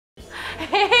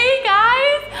Hey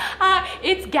guys,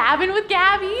 it's Gabbin with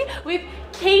Gabbi with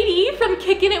Katie from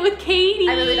Kicking It with Katie.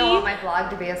 I really don't want my vlog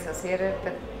to be associated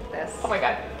with this. Oh my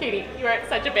god, Katie, you are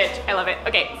such a bitch. I love it.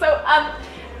 Okay, so I'm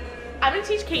gonna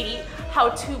teach Katie how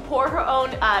to pour her own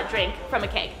drink from a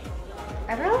keg.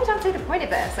 I really don't see the point of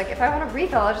this. Like, if I want a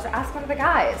refill, I'll just ask one of the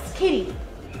guys. Katie,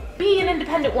 be an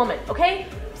independent woman, okay?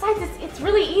 Besides, it's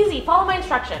really easy. Follow my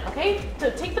instruction, okay? So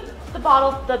take the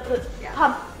bottle, the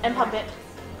pump, and pump it.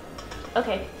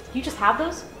 Okay, you just have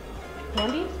those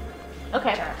handy?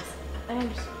 Okay. Sure.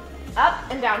 And just up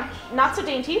and down. Not so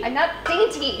dainty. I'm not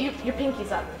dainty. Your pinky's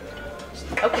up.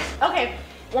 Okay, okay.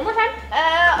 One more time.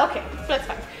 Okay, that's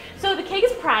fine. So the keg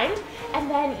is primed, and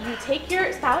then you take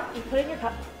your spout, you put it in your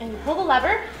cup, and you pull the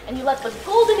lever, and you let the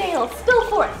golden ale spill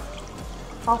forth.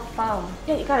 It's all foam.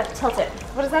 Yeah, you gotta tilt it.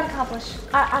 What does that accomplish?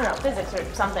 I don't know, physics or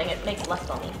something. It makes it less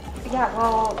foamy. Yeah,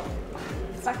 well,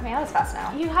 it's not coming out as fast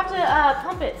now. You have to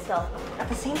pump it still. At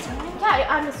the same time? Yeah,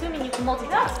 I'm assuming you can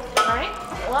multitask. All right,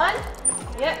 one.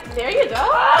 Yeah, there you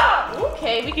go.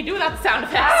 Okay, we can do without the sound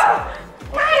effects.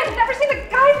 God, I've never seen the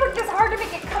guys work this hard to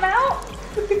make it come out.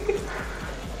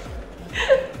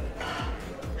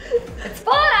 It's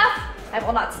full enough. I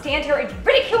will not stand here and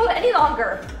be ridiculed any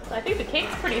longer. I think the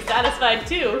cake's pretty satisfied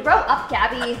too. Grow up,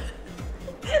 Gabby.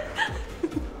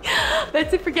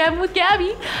 That's it for Gabbin with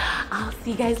Gabbi. I'll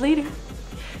see you guys later.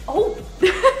 Oh,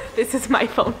 this is my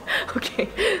phone. Okay.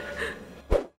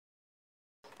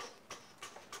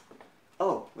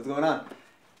 Oh, what's going on?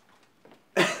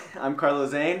 I'm Carlo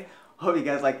Zayne. Hope you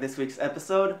guys like this week's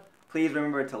episode. Please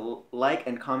remember to like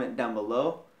and comment down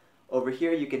below. Over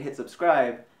here you can hit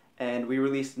subscribe, and we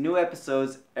release new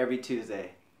episodes every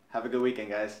Tuesday. Have a good weekend,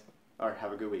 guys. Or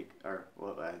have a good week. Or,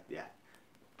 well, yeah.